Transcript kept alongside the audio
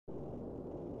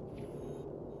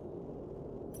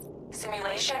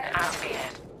Simulation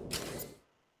activated.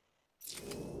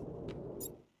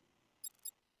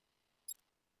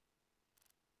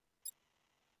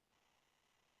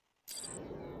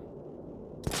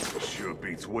 Sure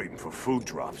beats waiting for food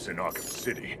drops in Arkham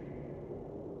City.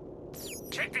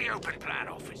 Check the open plan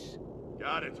office.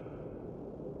 Got it.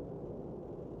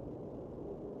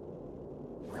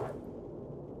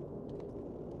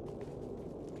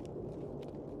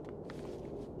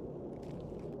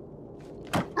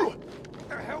 What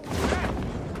the hell was that? I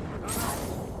don't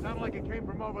know. Sounded like it came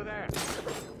from over there.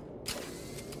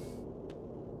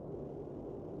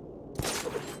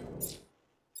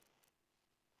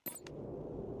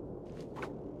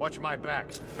 Watch my back.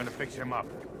 I'm gonna fix him up.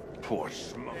 Poor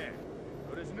smoke. Yeah.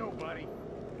 So there's nobody.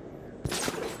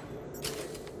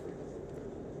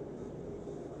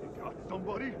 You got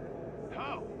somebody?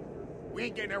 How? We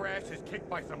ain't getting our asses kicked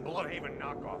by some Bloodhaven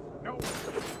knockoff. No.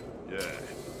 Yeah,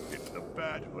 it's the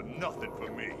bat or nothing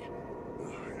for me.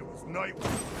 It was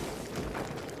Nightwing.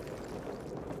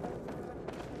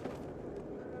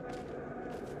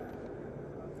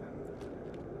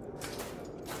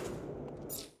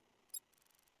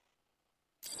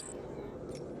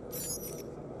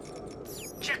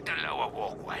 Check the lower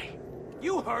walkway.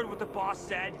 You heard what the boss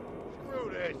said.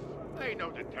 Screw this. I ain't no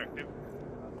detective.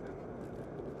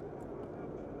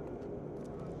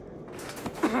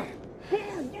 I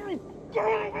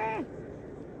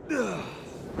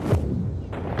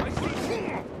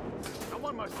see.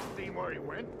 Someone must have seen where he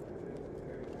went.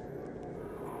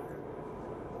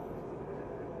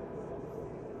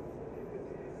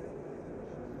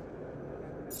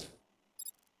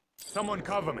 Someone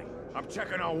cover me. I'm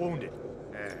checking our wounded.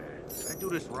 Did I do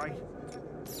this right?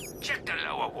 Check the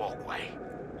lower walkway.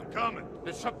 I'm coming.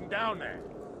 There's something down there.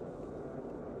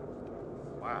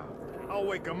 Wow. I'll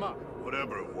wake him up.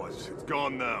 Whatever it was, it's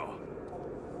gone now.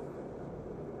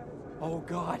 Oh,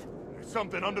 God. There's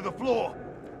something under the floor.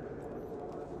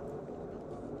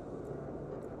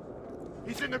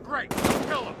 He's in the grate.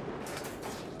 Kill him.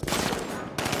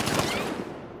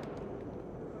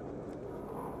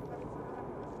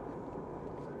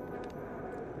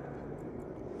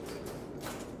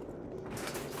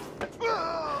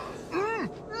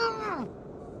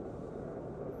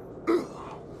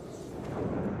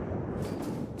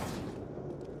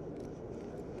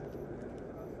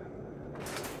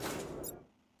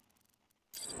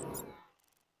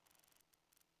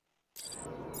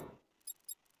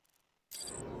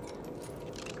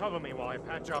 Cover me while I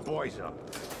patch our boys up.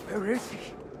 Where is he?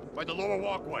 By the lower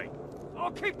walkway.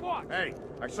 Oh, keep watch! Hey,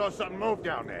 I saw something move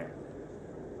down there.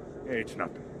 Hey, it's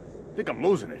nothing. I think I'm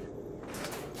losing it.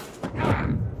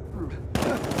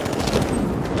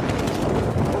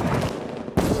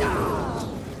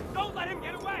 Don't let him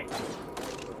get away!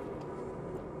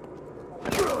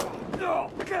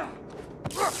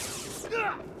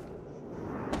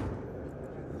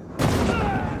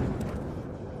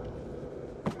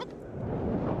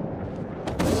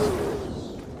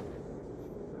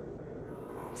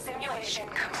 Simulation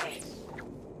complete.